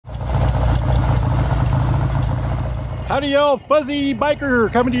Howdy y'all, Fuzzy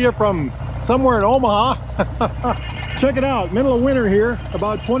Biker coming to you from somewhere in Omaha. Check it out, middle of winter here,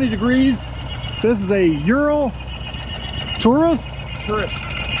 about 20 degrees. This is a Ural Tourist.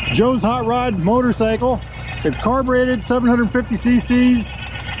 Joe's Hot Rod motorcycle. It's carbureted, 750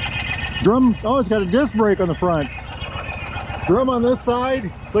 cc's. Drum, oh, it's got a disc brake on the front. Drum on this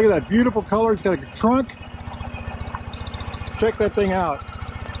side. Look at that beautiful color. It's got a trunk. Check that thing out.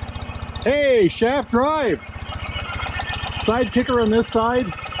 Hey, shaft drive. Side kicker on this side.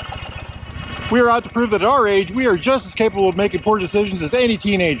 We are out to prove that at our age, we are just as capable of making poor decisions as any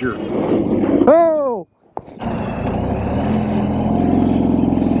teenager. Oh!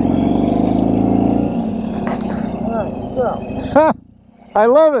 Ha! I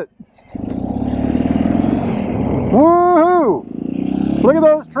love it. Woohoo! Look at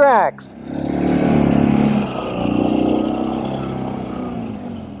those tracks.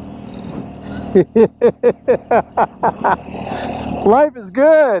 Life is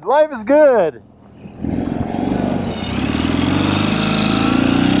good. Life is good.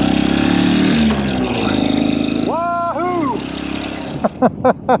 Wahoo!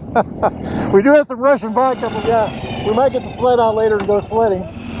 We do have some Russian vodka, but yeah, we might get the sled out later and go sledding.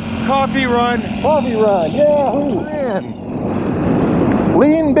 Coffee run. Coffee run. Yahoo! Man.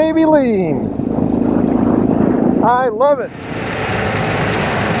 Lean, baby, lean. I love it.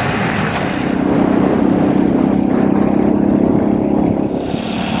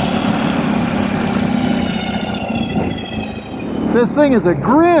 This thing is a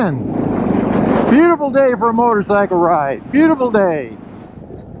grin. Beautiful day for a motorcycle ride. Beautiful day.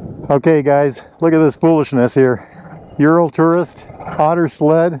 Okay guys, look at this foolishness here. Ural Tourist, otter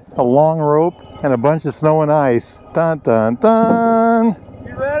sled, a long rope, and a bunch of snow and ice. Dun dun dun.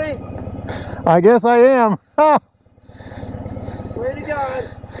 You ready? I guess I am. Ha! Way to God.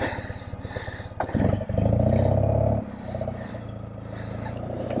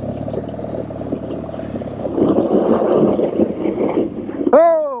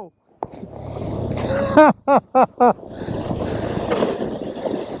 Oh!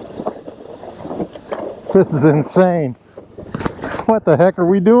 This is insane. What the heck are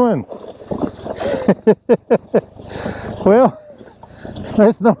we doing? Well,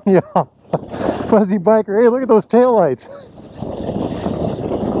 nice knowing y'all. Fuzzy Biker. Hey, look at those taillights.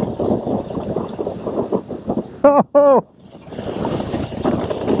 Oh!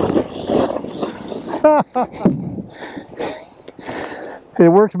 It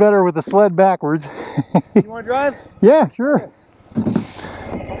works better with the sled backwards. You want to drive? Yeah, sure.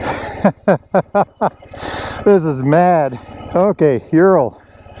 This is mad. Okay, Ural.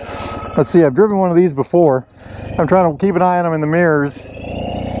 Let's see, I've driven one of these before. I'm trying to keep an eye on them in the mirrors.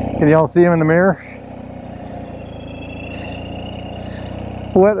 Can y'all see them in the mirror?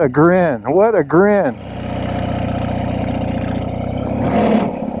 What a grin. What a grin.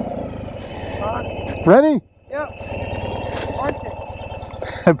 Ready? Yep. Punch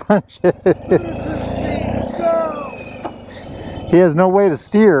it. Punch it. Go. He has no way to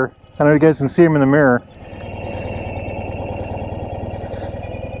steer. I don't know if you guys can see him in the mirror.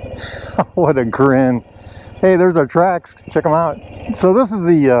 What a grin. Hey, there's our tracks. Check them out. So this is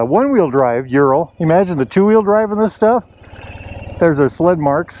the one-wheel drive Ural. Imagine the two-wheel drive on this stuff. There's our sled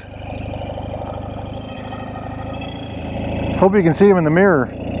marks. Hope you can see him in the mirror.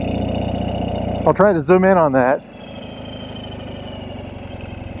 I'll try to zoom in on that.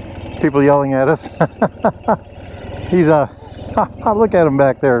 People yelling at us. He's look at him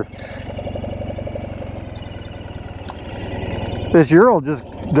back there. This Ural just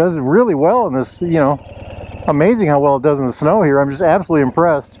does really well in this, you know, amazing how well it does in the snow here. I'm just absolutely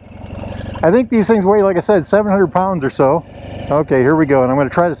impressed. I think these things weigh, like I said, 700 pounds or so. Okay, here we go. And I'm going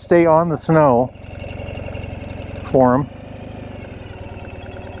to try to stay on the snow for him.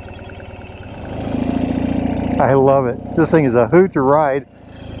 I love it. This thing is a hoot to ride.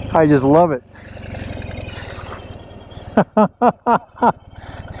 I just love it.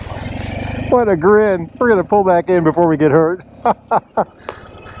 What a grin. We're going to pull back in before we get hurt.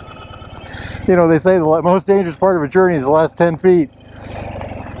 You know, they say the most dangerous part of a journey is the last 10 feet.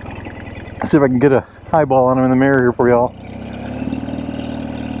 Let's see if I can get a eyeball on him in the mirror here for y'all.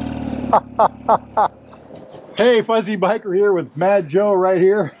 Hey, Fuzzy Biker here with Mad Joe right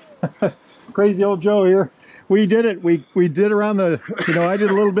here. Crazy old Joe here. We did it. We did around the, you know, I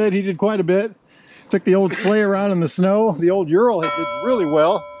did a little bit, he did quite a bit. Took the old sleigh around in the snow. The old Ural did really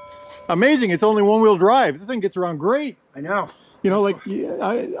well. Amazing, it's only one-wheel drive. The thing gets around great. I know. You know, like,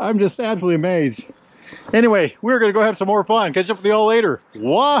 I'm just absolutely amazed. Anyway, we're going to go have some more fun. Catch up with you all later.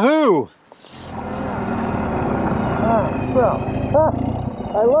 Wahoo!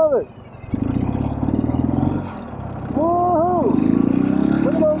 I love it. Whoa.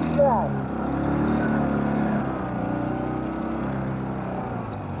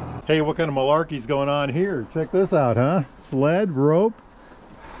 Hey, what kind of malarkey's going on here? Check this out, huh? Sled, rope,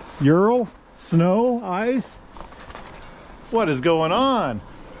 Ural, snow, ice. What is going on?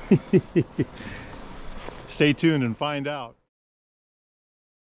 Stay tuned and find out.